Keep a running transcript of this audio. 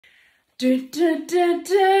Da, da, da,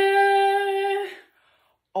 da.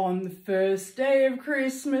 On the first day of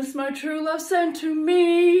Christmas, my true love sent to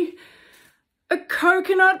me a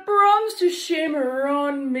coconut bronze to shimmer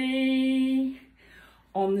on me.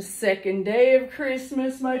 On the second day of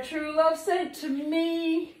Christmas, my true love sent to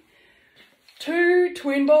me 2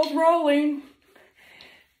 twin balls rolling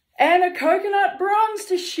and a coconut bronze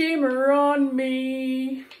to shimmer on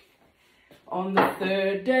me. On the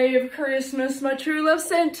third day of Christmas, my true love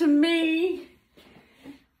sent to me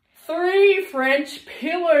 3 French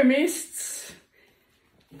pillow mists,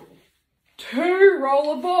 2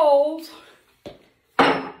 roller balls,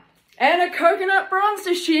 and a coconut bronze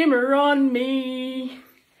to shimmer on me.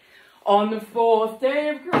 On the fourth day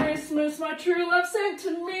of Christmas, my true love sent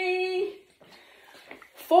to me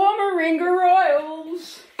 4 moringa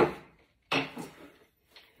royals,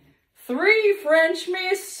 3 French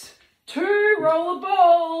mists, 2 roller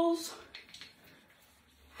balls,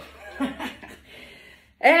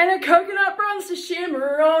 and a coconut bronze to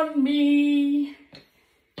shimmer on me.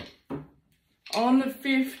 On the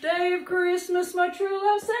 5th day of Christmas, my true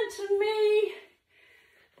love sent to me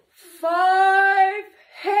 5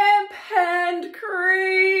 hemp hand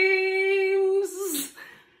creams,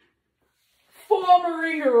 4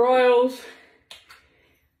 moringa royals,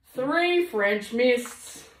 3 French mists,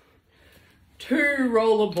 2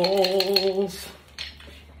 roller balls,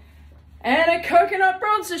 and a coconut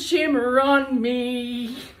bronze to shimmer on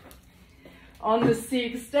me. On the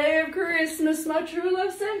 6th day of Christmas, my true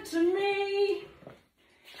love sent to me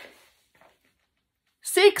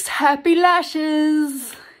 6 happy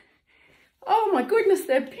lashes. Oh my goodness,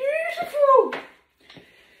 they're beautiful.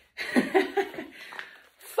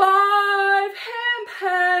 5 hemp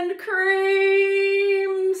hand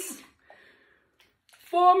creams,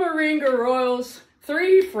 4 moringa royals,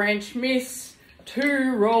 3 French mists,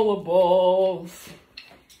 2 roller balls.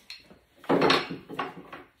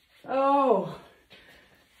 Oh,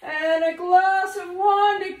 and a glass of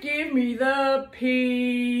wine to give me the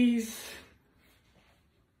peace.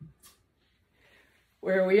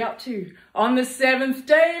 Where are we up to? On the 7th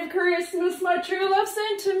day of Christmas, my true love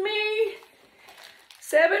sent to me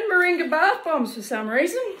 7 moringa bath bombs for some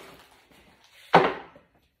reason.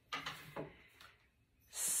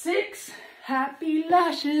 6 happy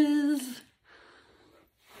lashes.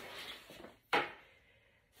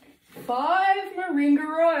 5 moringa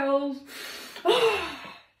royals.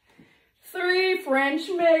 3 French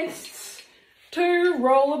mists. 2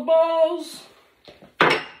 roller balls.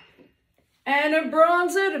 And a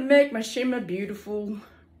bronzer to make my shimmer beautiful.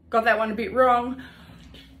 Got that one a bit wrong.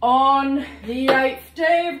 On the 8th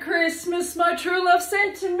day of Christmas, my true love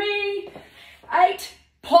sent to me 8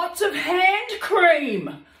 pots of hand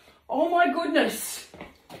cream. Oh my goodness.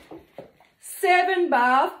 7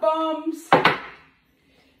 bath bombs.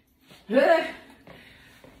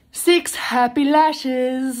 6 happy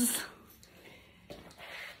lashes.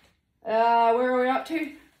 Where are we up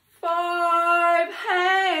to? 5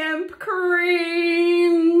 hemp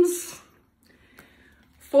creams.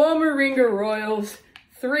 4 moringa royals.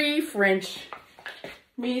 3 French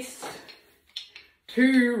mists.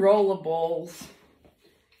 2 roller balls.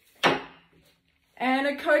 And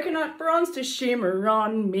a coconut bronze to shimmer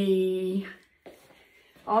on me.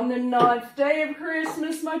 On the 9th day of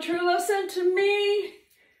Christmas, my true love sent to me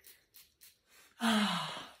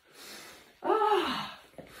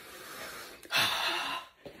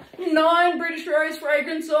 9 British Rose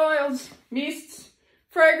fragrance oils, mists,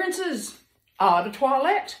 fragrances. Eau de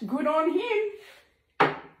toilette, good on him.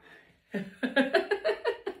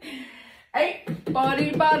 8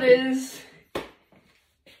 body butters.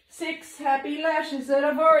 6 happy lashes that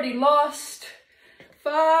I've already lost.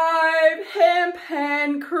 5 hemp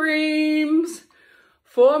hand creams.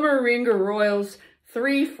 4 moringa royals.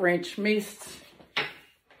 3 French mists.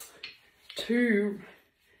 2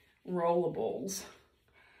 roller balls.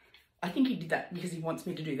 I think he did that because he wants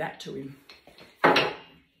me to do that to him.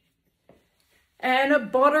 And a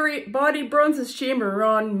body bronzer shimmer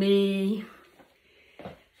on me.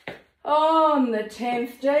 On the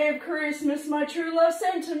 10th day of Christmas, my true love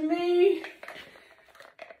sent to me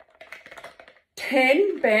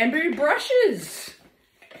 10 bamboo brushes.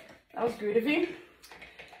 That was good of him.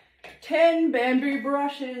 10 bamboo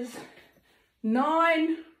brushes.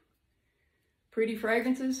 9 pretty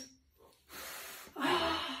fragrances.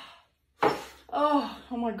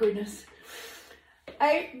 Oh my goodness.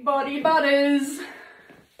 8 body butters.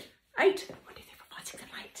 8. 1, 2, 3, 4, 5, 6,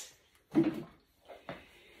 7, 8.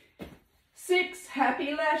 6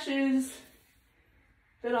 happy lashes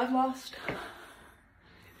that I've lost.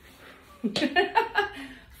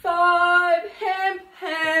 5 hemp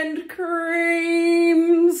hand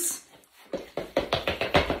creams.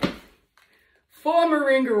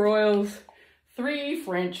 Moringa Royals, 3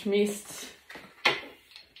 French mists,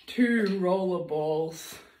 2 roller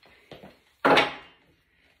balls,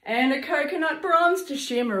 and a coconut bronze to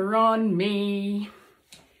shimmer on me.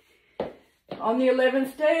 On the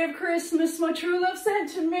 11th day of Christmas, my true love sent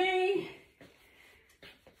to me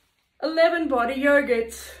 11 body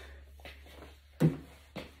yogurts,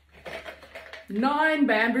 9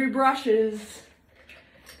 bamboo brushes,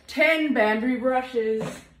 10 bamboo brushes,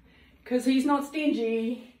 because he's not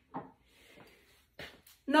stingy,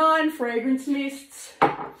 9 fragrance mists,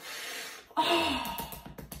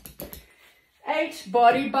 8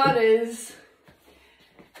 body butters,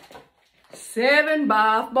 7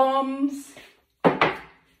 bath bombs,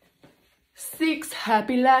 6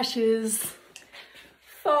 happy lashes,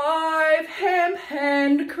 5 hemp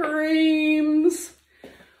hand creams,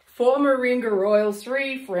 4 Moringa Royals,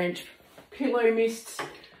 3 French pillow mists,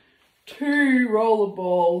 2 roller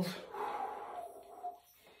balls,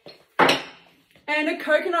 and a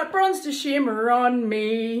coconut bronze to shimmer on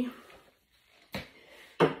me.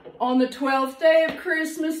 On the 12th day of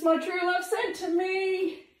Christmas, my true love sent to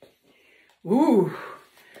me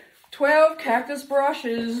 12 cactus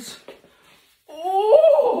brushes.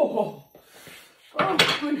 Oh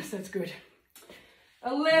goodness, that's good.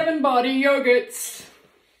 11 body yogurts,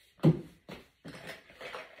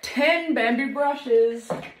 10 bamboo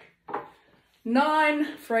brushes,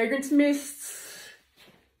 9 fragrance mists,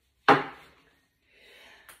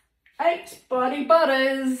 8 body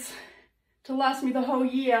butters to last me the whole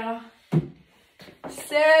year,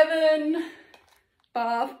 7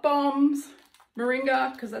 bath bombs,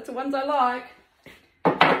 Moringa, because that's the ones I like,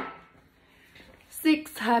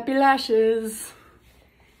 6 happy lashes,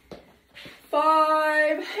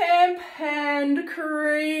 5 hemp hand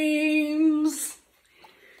creams,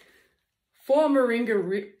 4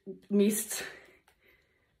 Moringa mists,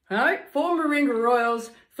 4 Moringa Royals,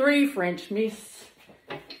 3 French mists,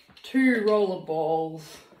 2 roller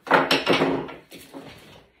balls, and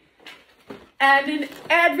an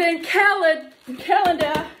advent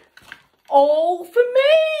calendar all for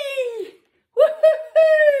me.